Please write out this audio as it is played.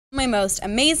My most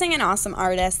amazing and awesome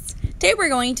artists. Today we're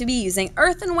going to be using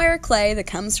earthenware clay that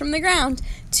comes from the ground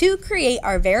to create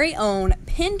our very own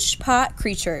pinch pot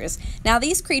creatures. Now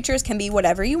these creatures can be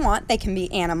whatever you want. They can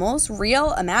be animals,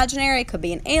 real, imaginary, could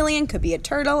be an alien, could be a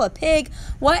turtle, a pig,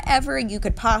 whatever you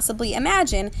could possibly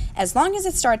imagine, as long as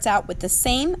it starts out with the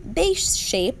same base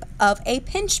shape of a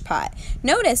pinch pot.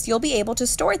 Notice you'll be able to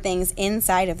store things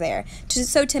inside of there.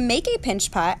 So to make a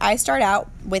pinch pot, I start out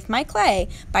with my clay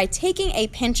by taking a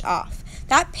pinch off.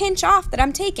 That pinch off that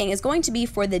I'm taking is going to be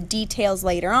for the details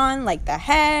later on, like the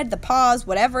head, the paws,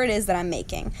 whatever it is that I'm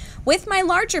making. With my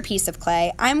larger piece of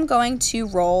clay, I'm going to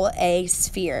roll a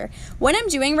sphere. What I'm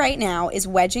doing right now is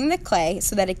wedging the clay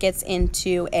so that it gets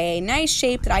into a nice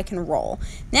shape that I can roll.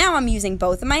 Now I'm using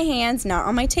both of my hands, not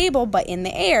on my table, but in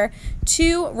the air,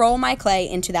 to roll my clay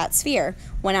into that sphere.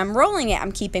 When I'm rolling it,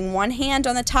 I'm keeping one hand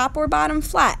on the top or bottom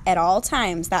flat at all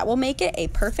times. That will make it a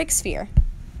perfect sphere.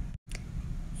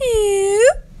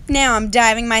 Now I'm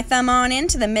diving my thumb on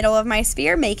into the middle of my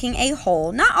sphere, making a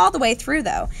hole. Not all the way through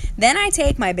though. Then I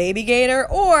take my baby gator,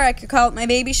 or I could call it my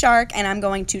baby shark, and I'm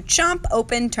going to chomp,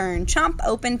 open,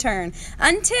 turn,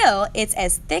 until it's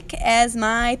as thick as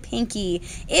my pinky.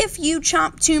 If you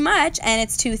chomp too much and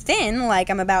it's too thin, like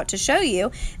I'm about to show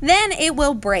you, then it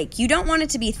will break. You don't want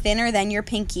it to be thinner than your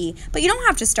pinky, but you don't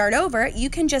have to start over. You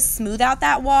can just smooth out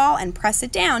that wall and press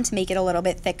it down to make it a little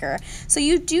bit thicker. So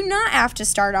you do not have to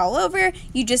start all over.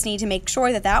 You just need to make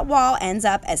sure that that wall ends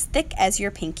up as thick as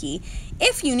your pinky.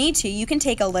 If you need to, you can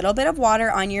take a little bit of water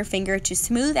on your finger to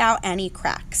smooth out any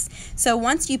cracks. So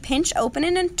once you pinch, open,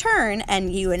 and turn,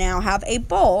 and you now have a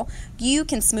bowl, you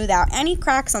can smooth out any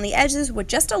cracks on the edges with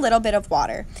just a little bit of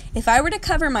water. If I were to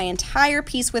cover my entire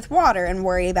piece with water and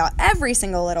worry about every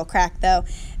single little crack though,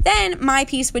 then my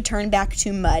piece would turn back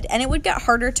to mud and it would get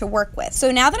harder to work with.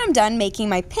 So now that I'm done making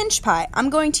my pinch pot,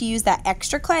 I'm going to use that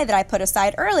extra clay that I put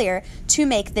aside earlier to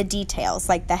make the details,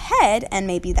 like the head and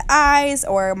maybe the eyes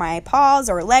or my paws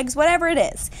or legs, whatever it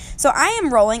is. So I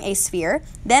am rolling a sphere,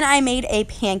 then I made a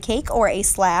pancake or a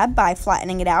slab by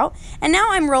flattening it out, and now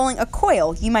I'm rolling a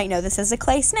coil. You might know this as a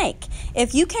clay snake.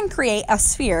 If you can create a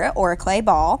sphere or a clay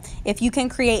ball, if you can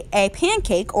create a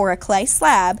pancake or a clay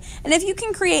slab, and if you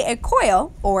can create a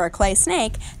coil or a clay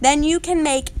snake, then you can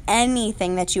make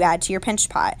anything that you add to your pinch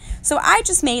pot. So I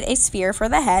just made a sphere for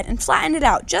the head and flattened it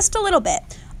out just a little bit.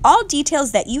 All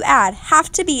details that you add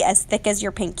have to be as thick as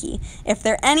your pinky. If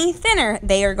they're any thinner,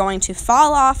 they are going to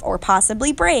fall off or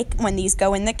possibly break when these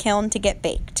go in the kiln to get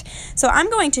baked. So I'm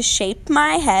going to shape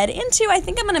my head into, I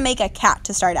think I'm going to make a cat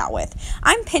to start out with.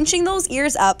 I'm pinching those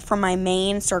ears up from my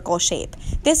main circle shape.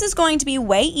 This is going to be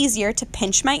way easier to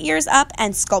pinch my ears up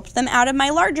and sculpt them out of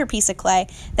my larger piece of clay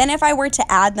than if I were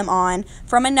to add them on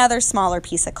from another smaller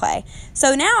piece of clay.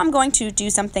 So now I'm going to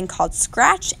do something called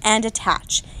scratch and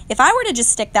attach. If I were to just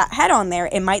stick that head on there,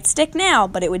 it might stick now,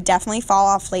 but it would definitely fall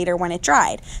off later when it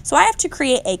dried. So I have to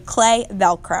create a clay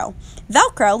Velcro.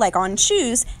 Velcro, like on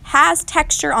shoes, has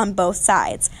texture on both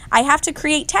sides. I have to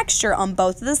create texture on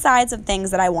both of the sides of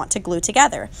things that I want to glue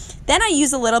together. Then I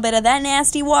use a little bit of that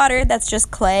nasty water that's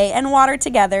just clay and water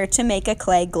together to make a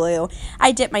clay glue.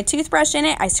 I dip my toothbrush in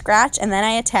it, I scratch, and then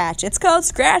I attach. It's called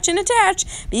scratch and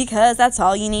attach because that's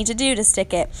all you need to do to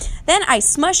stick it. Then I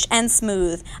smush and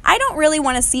smooth. I don't really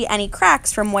want to see any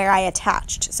cracks from where I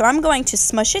attached, so I'm going to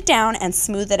smush it down and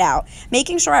smooth it out,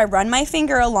 making sure I run my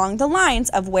finger along the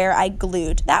lines of where I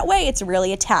glued. That way it's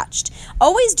really attached.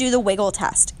 Always do the wiggle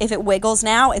test. If it wiggles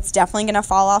now, it's definitely going to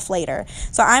fall off later.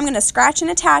 So I'm going to scratch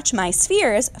and attach my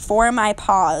spheres for my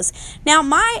paws. Now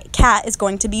my cat is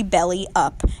going to be belly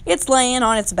up. It's laying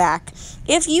on its back.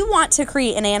 If you want to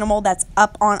create an animal that's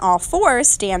up on all fours,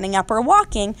 standing up or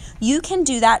walking, you can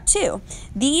do that too.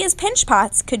 These pinch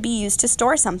pots could be used to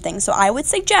store something, so I would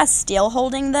suggest still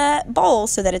holding the bowl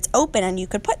so that it's open and you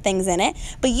could put things in it,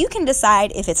 but you can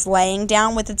decide if it's laying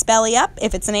down with its belly up,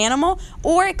 if it's an animal,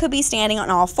 or it could be standing on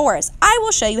all fours. I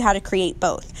will show you how to create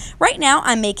both. Right now,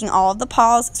 I'm making all of the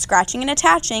paws, scratching and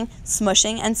attaching,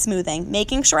 smushing and smoothing,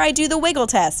 making sure I do the wiggle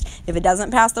test. If it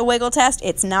doesn't pass the wiggle test,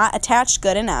 it's not attached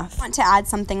good enough. If I want to add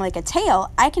something like a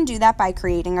tail, I can do that by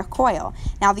creating a coil.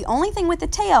 Now, the only thing with the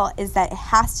tail is that it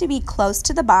has to be close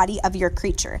to the body of your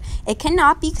creature. It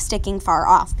cannot be sticking far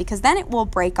off because then it will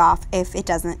break off if it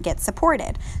doesn't get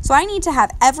supported. So I need to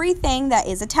have everything that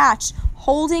is attached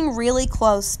holding really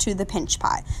close to the pinch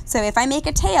pot. So if I make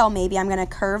a tail, maybe I'm going to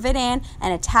curve it in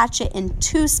and attach it in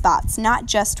 2 spots, not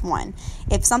just one.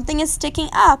 If something is sticking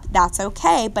up, that's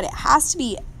okay, but it has to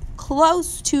be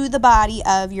close to the body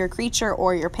of your creature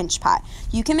or your pinch pot.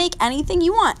 You can make anything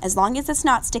you want as long as it's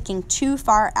not sticking too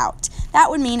far out.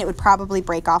 That would mean it would probably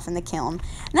break off in the kiln.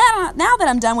 Now that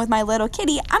I'm done with my little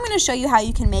kitty, I'm going to show you how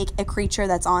you can make a creature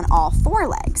that's on all 4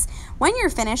 legs. When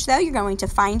you're finished though, you're going to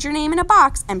find your name in a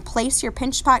box and place your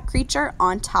pinch pot creature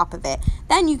on top of it.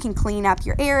 Then you can clean up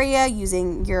your area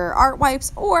using your art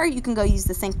wipes, or you can go use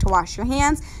the sink to wash your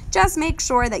hands. Just make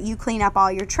sure that you clean up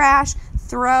all your trash,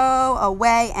 throw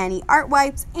away any art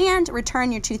wipes, and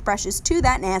return your toothbrushes to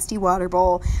that nasty water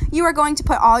bowl. You are going to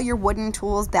put all your wooden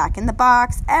tools back in the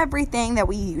box, everything that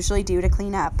we usually do to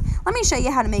clean up. Let me show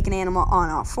you how to make an animal on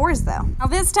all 4s though. Now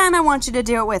this time I want you to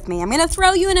do it with me. I'm going to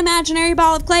throw you an imaginary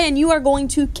ball of clay and you are going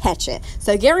to catch it.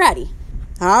 So get ready.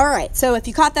 All right, so if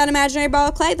you caught that imaginary ball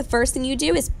of clay, the first thing you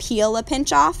do is peel a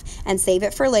pinch off and save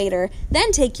it for later.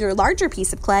 Then take your larger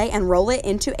piece of clay and roll it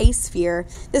into a sphere.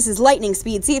 This is lightning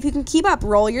speed. See if you can keep up.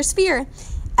 Roll your sphere.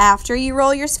 After you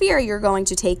roll your sphere, you're going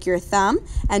to take your thumb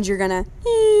and you're going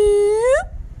to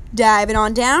dive it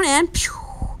on down and pew.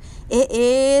 It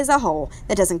is a hole.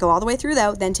 That doesn't go all the way through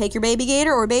though. Then take your baby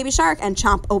gator or baby shark and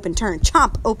chomp, open, turn,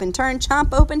 chomp, open, turn,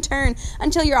 chomp, open, turn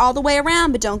until you're all the way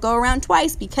around, but don't go around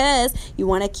twice because you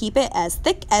want to keep it as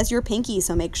thick as your pinky.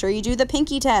 So make sure you do the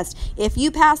pinky test. If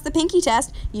you pass the pinky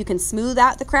test, you can smooth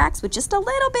out the cracks with just a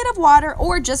little bit of water,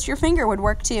 or just your finger would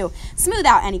work too. Smooth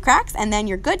out any cracks and then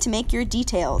you're good to make your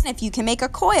details. If you can make a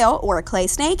coil or a clay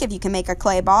snake, if you can make a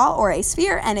clay ball or a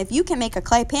sphere, and if you can make a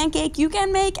clay pancake, you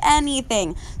can make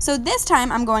anything. So this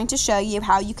time I'm going to show you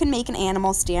how you can make an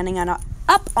animal standing up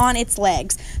on its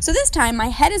legs. So this time my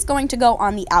head is going to go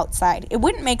on the outside. It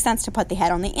wouldn't make sense to put the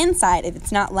head on the inside if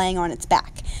it's not laying on its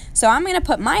back. So I'm going to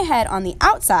put my head on the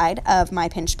outside of my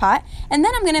pinch pot, and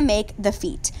then I'm going to make the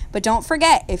feet. But don't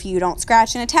forget, if you don't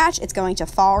scratch and attach, it's going to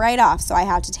fall right off. So I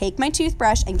have to take my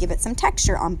toothbrush and give it some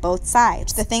texture on both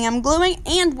sides, the thing I'm gluing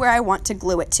and where I want to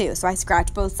glue it to. So I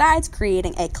scratch both sides,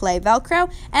 creating a clay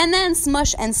Velcro, and then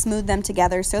smush and smooth them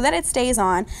together so that it stays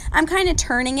on. I'm kind of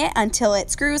turning it until it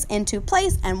screws into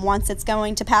place, and once it's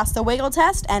going to pass the wiggle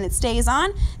test and it stays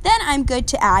on, then I'm good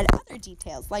to add other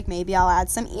details, like maybe I'll add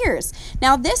some ears.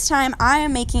 Now this time I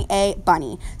am making a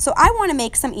bunny, so I want to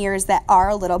make some ears that are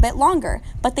a little bit longer,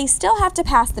 but they still have to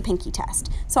pass the pinky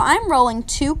test. So I'm rolling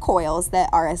 2 coils that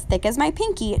are as thick as my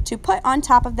pinky to put on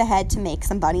top of the head to make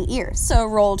some bunny ears. So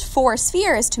rolled 4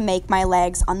 spheres to make my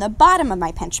legs on the bottom of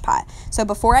my pinch pot. So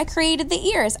before I created the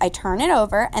ears, I turn it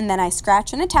over and then I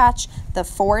scratch and attach the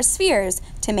 4 spheres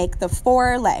to make the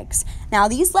 4 legs. Now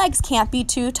these legs can't be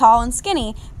too tall and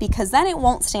skinny because then it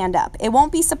won't stand up. It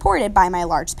won't be supported by my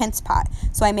large pinch pot.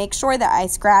 So I make sure that I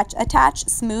scratch, attach,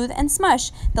 smooth, and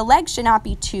smush. The legs should not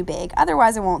be too big,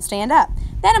 otherwise it won't stand up.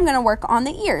 Then I'm going to work on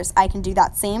the ears. I can do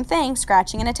that same thing,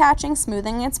 scratching and attaching,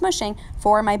 smoothing and smushing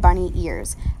for my bunny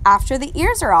ears. After the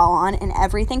ears are all on and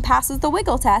everything passes the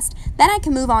wiggle test, then I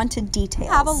can move on to details.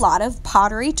 You have a lot of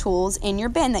pottery tools in your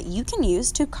bin that you can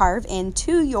use to carve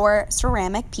into your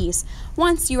ceramic piece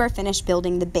once you are finished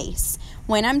building the base.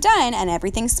 When I'm done and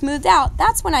everything's smoothed out,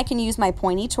 that's when I can use my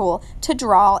pointy tool to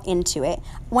draw into it.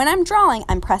 When I'm drawing,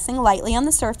 I'm pressing lightly on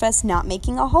the surface, not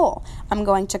making a hole. I'm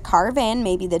going to carve in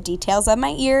maybe the details of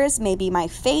my ears, maybe my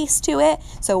face to it.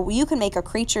 So you can make a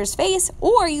creature's face,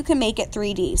 or you can make it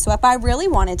 3D. So if I really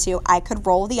wanted to, I could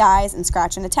roll the eyes and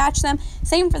scratch and attach them.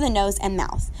 Same for the nose and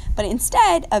mouth. But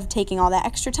instead of taking all that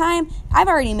extra time, I've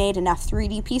already made enough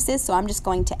 3D pieces, so I'm just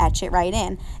going to etch it right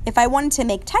in. If I wanted to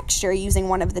make texture using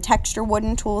one of the texture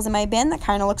wooden tools in my bin that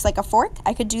kind of looks like a fork,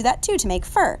 I could do that too to make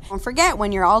fur. Don't forget,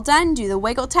 when you're all done, do the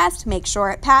wiggle test, make sure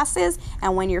it passes,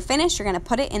 and when you're finished, you're going to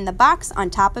put it in the box on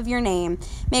top of your name.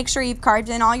 Make sure you've carved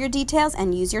in all your details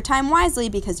and use your time wisely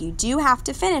because you do have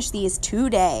to finish these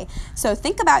today. So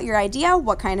think about your idea,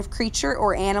 what kind of creature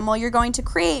or animal you're going to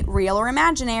create, real or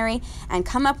imaginary, and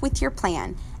come up with your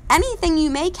plan. Anything you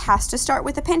make has to start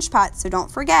with a pinch pot, so don't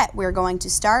forget, we're going to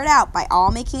start out by all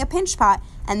making a pinch pot,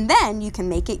 and then you can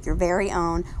make it your very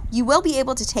own. You will be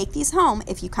able to take these home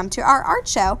if you come to our art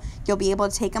show. You'll be able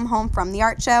to take them home from the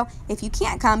art show. If you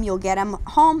can't come, you'll get them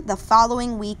home the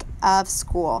following week of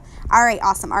school. All right,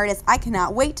 awesome artists, I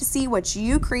cannot wait to see what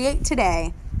you create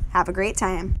today. Have a great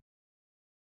time.